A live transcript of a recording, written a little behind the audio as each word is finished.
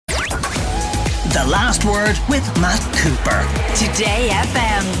The Last Word with Matt Cooper. Today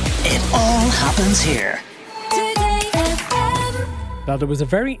FM. It all happens here. Today FM. Now, there was a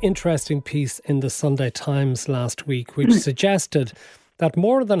very interesting piece in the Sunday Times last week which suggested that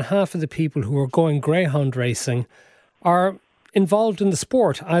more than half of the people who are going greyhound racing are involved in the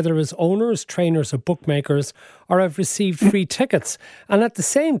sport, either as owners, trainers or bookmakers, or have received free tickets. And at the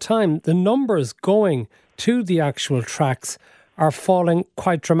same time, the numbers going to the actual tracks are falling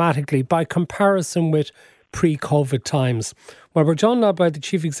quite dramatically by comparison with pre-COVID times. Well, we're joined now by the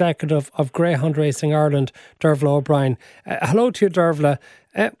Chief Executive of Greyhound Racing Ireland, Dearbhla O'Brien. Hello to you, Dearbhla.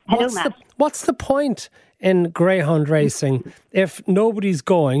 Hello, Matt. What's the point in greyhound racing if nobody's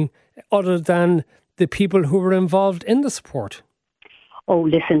going other than the people who were involved in the sport? Oh,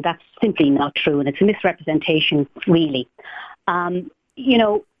 listen, that's simply not true, and it's a misrepresentation, really.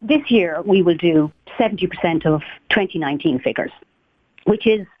 This year we will do 70% of 2019 figures, which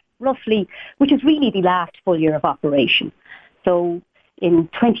is really the last full year of operation. So in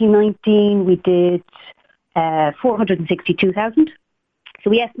 2019 we did 462,000. So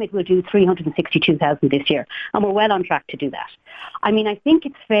we estimate we'll do 362,000 this year, and we're well on track to do that. I mean, I think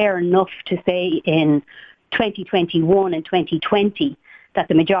it's fair enough to say in 2021 and 2020 that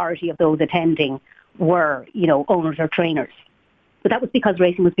the majority of those attending were, owners or trainers. But that was because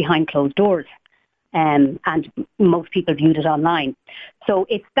racing was behind closed doors, and most people viewed it online. So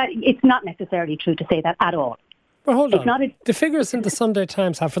it's not necessarily true to say that at all. Well, hold on. The figures in the Sunday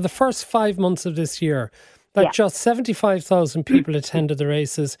Times have, for the first 5 months of this year, that just 75,000 people attended the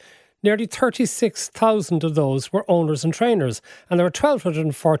races. Nearly 36,000 of those were owners and trainers. And there were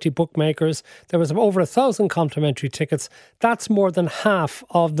 1,240 bookmakers. There was over 1,000 complimentary tickets. That's more than half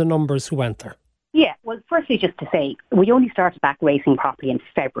of the numbers who went there. Yeah, well, firstly, just to say, we only started back racing properly in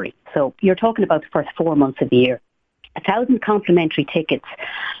February. So you're talking about the first 4 months of the year. 1,000 complimentary tickets.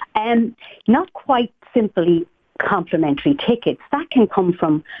 Not quite simply complimentary tickets. That can come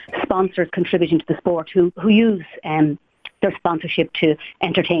from sponsors contributing to the sport who use their sponsorship to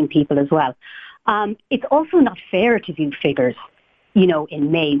entertain people as well. It's also not fair to view figures, in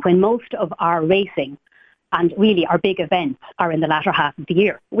May when most of our racing and really our big events are in the latter half of the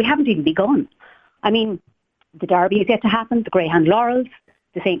year. We haven't even begun. I mean, the Derby is yet to happen, the Greyhound Laurels,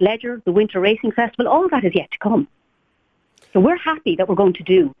 the St. Leger, the Winter Racing Festival, all that is yet to come. So we're happy that we're going to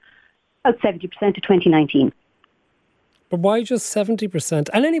do about 70% of 2019. But why just 70%?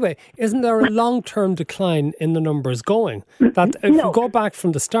 And anyway, isn't there a long-term decline in the numbers going? That if you go back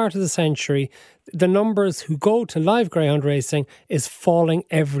from the start of the century, the numbers who go to live greyhound racing is falling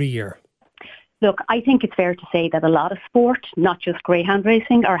every year. Look, I think it's fair to say that a lot of sport, not just greyhound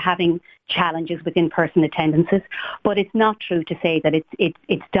racing, are having challenges with in-person attendances. But it's not true to say that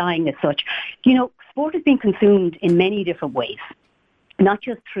it's dying as such. Sport is being consumed in many different ways, not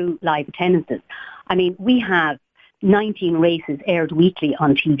just through live attendances. I mean, we have 19 races aired weekly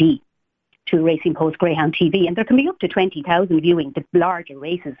on TV, to Racing Post Greyhound TV, and there can be up to 20,000 viewing the larger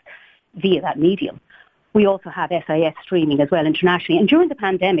races via that medium. We also have SIS streaming as well internationally, and during the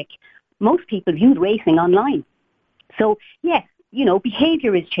pandemic, most people viewed racing online. So yes,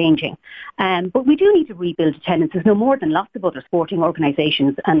 behaviour is changing, but we do need to rebuild attendances no more than lots of other sporting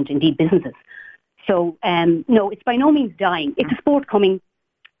organisations and indeed businesses. So no, it's by no means dying. It's a sport coming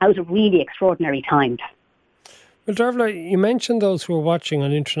out of really extraordinary times. Well, Dearbhla, you mentioned those who are watching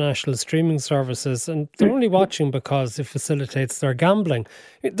on international streaming services, and they're only watching because it facilitates their gambling.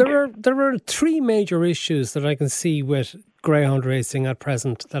 There are three major issues that I can see with greyhound racing at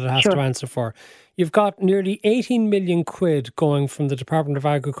present that it has to answer for. You've got nearly 18 million quid going from the Department of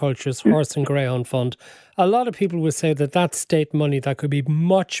Agriculture's Horse and Greyhound Fund. A lot of people would say that that's state money that could be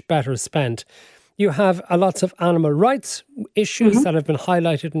much better spent. You have lots of animal rights issues that have been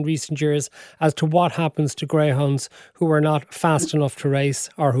highlighted in recent years as to what happens to greyhounds who are not fast enough to race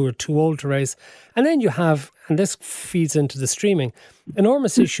or who are too old to race. And then you have, and this feeds into the streaming,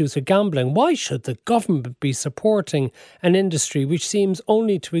 enormous issues with gambling. Why should the government be supporting an industry which seems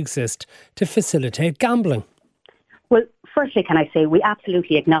only to exist to facilitate gambling? Well, firstly, can I say we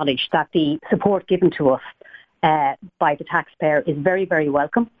absolutely acknowledge that the support given to us by the taxpayer is very, very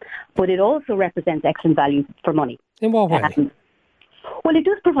welcome, but it also represents excellent value for money. In what way? Well, it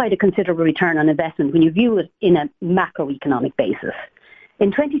does provide a considerable return on investment when you view it in a macroeconomic basis.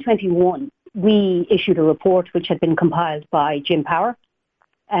 In 2021, we issued a report which had been compiled by Jim Power,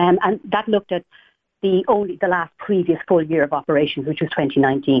 and that looked at the last previous full year of operations, which was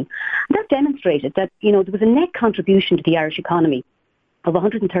 2019. That demonstrated that, there was a net contribution to the Irish economy of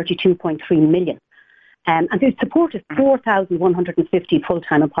 132.3 million. And they supported 4,150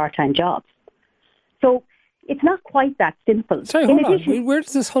 full-time and part-time jobs. So, it's not quite that simple. Sorry, hold on. Where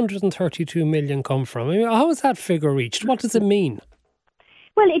does this 132 million come from? I mean, how is that figure reached? What does it mean?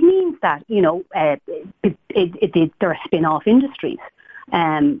 Well, it means that, there are spin-off industries.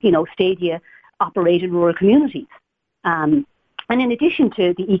 Stadia operate in rural communities. And in addition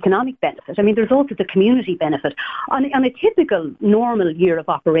to the economic benefit, I mean, there's also the community benefit. On a typical, normal year of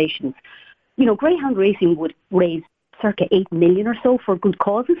operations, Greyhound Racing would raise circa 8 million or so for good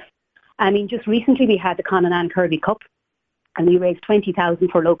causes. I mean, just recently we had the Conan Kirby Cup and we raised 20,000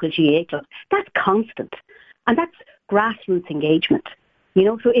 for local GAA clubs. That's constant. And that's grassroots engagement.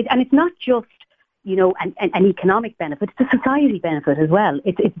 It's not just, an economic benefit, it's a society benefit as well.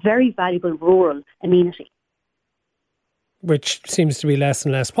 It's very valuable rural amenity. Which seems to be less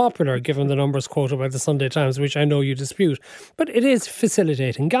and less popular given the numbers quoted by the Sunday Times, which I know you dispute. But it is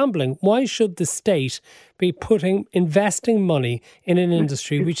facilitating gambling. Why should the state be investing money in an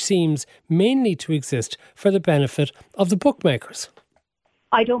industry which seems mainly to exist for the benefit of the bookmakers?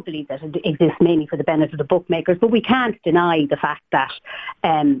 I don't believe that it exists mainly for the benefit of the bookmakers, but we can't deny the fact that,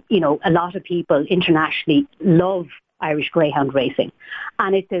 a lot of people internationally love Irish greyhound racing.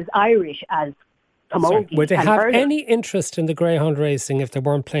 And it's as Irish as would they have any interest in the greyhound racing if they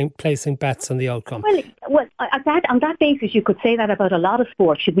weren't placing bets on the outcome? Well, on that basis, you could say that about a lot of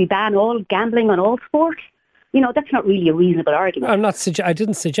sports. Should we ban all gambling on all sports? That's not really a reasonable argument. I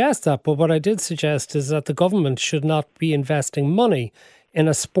didn't suggest that, but what I did suggest is that the government should not be investing money in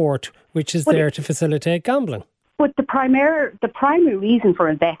a sport which is there to facilitate gambling. But the primary reason for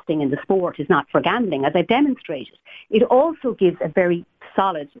investing in the sport is not for gambling, as I've demonstrated. It also gives a very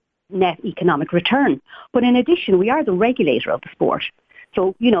solid net economic return. But in addition, we are the regulator of the sport.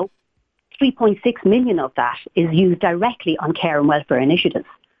 So, 3.6 million of that is used directly on care and welfare initiatives.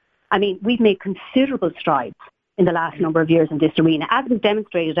 I mean, we've made considerable strides in the last number of years in this arena, as was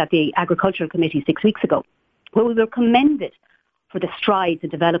demonstrated at the Agricultural Committee 6 weeks ago, where we were commended for the strides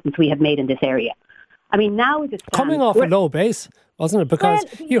and developments we have made in this area. I mean, now it is coming off a low base, wasn't it? Because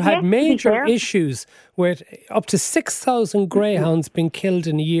you had major issues with up to 6,000 greyhounds being killed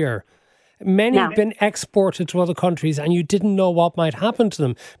in a year. Many have been exported to other countries and you didn't know what might happen to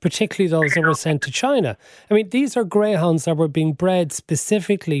them, particularly those that were sent to China. I mean, these are greyhounds that were being bred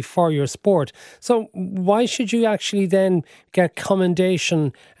specifically for your sport. So why should you actually then get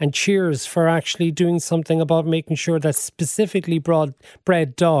commendation and cheers for actually doing something about making sure that specifically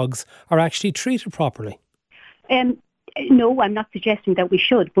bred dogs are actually treated properly? No, I'm not suggesting that we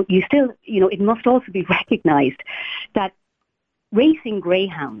should, but you still, it must also be recognised that racing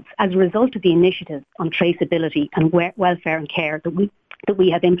greyhounds, as a result of the initiatives on traceability and welfare and care that we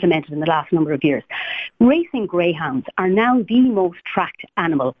have implemented in the last number of years, racing greyhounds are now the most tracked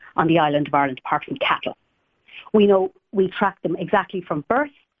animal on the island of Ireland, apart from cattle. We know we track them exactly from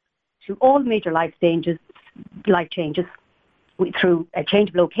birth to all major life changes, through a change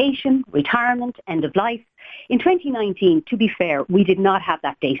of location, retirement, end of life. In 2019, to be fair, we did not have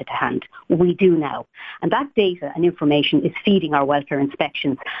that data to hand. We do now. And that data and information is feeding our welfare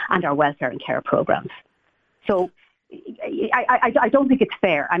inspections and our welfare and care programmes. So I don't think it's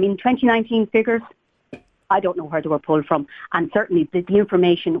fair. I mean, 2019 figures, I don't know where they were pulled from. And certainly the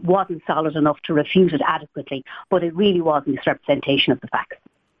information wasn't solid enough to refute it adequately. But it really was a misrepresentation of the facts.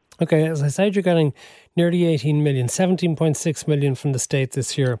 Okay, as I said, you're getting nearly 18 million, 17.6 million from the state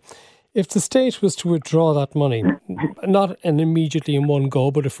this year. If the state was to withdraw that money, not immediately in one go,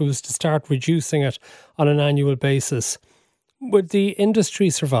 but if it was to start reducing it on an annual basis, would the industry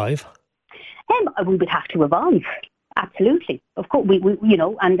survive? We would have to evolve. Absolutely. Of course,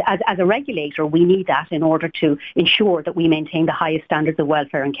 and as a regulator, we need that in order to ensure that we maintain the highest standards of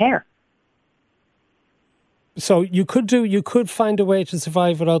welfare and care. So you could find a way to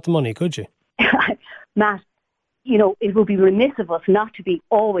survive without the money, could you? Matt, it would be remiss of us not to be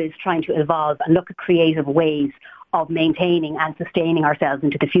always trying to evolve and look at creative ways of maintaining and sustaining ourselves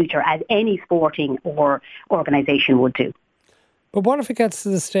into the future, as any sporting or organisation would do. But what if it gets to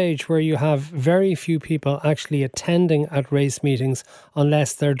the stage where you have very few people actually attending at race meetings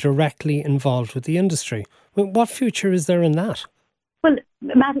unless they're directly involved with the industry? I mean, what future is there in that? Well,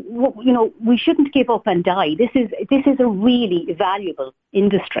 Matt, we shouldn't give up and die. This is a really valuable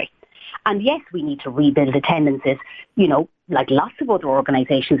industry. And yes, we need to rebuild attendances. Like lots of other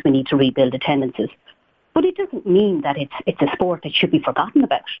organisations, we need to rebuild attendances. But it doesn't mean that it's a sport that should be forgotten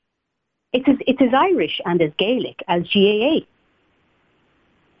about. It's as Irish and as Gaelic as GAA.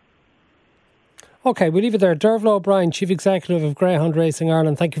 OK, we'll leave it there. Dearbhla O'Brien, Chief Executive of Greyhound Racing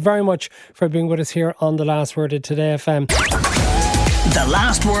Ireland, thank you very much for being with us here on The Last Word at Today FM. The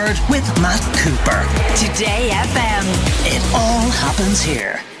Last Word with Matt Cooper. Today FM. It all happens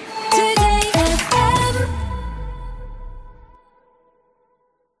here.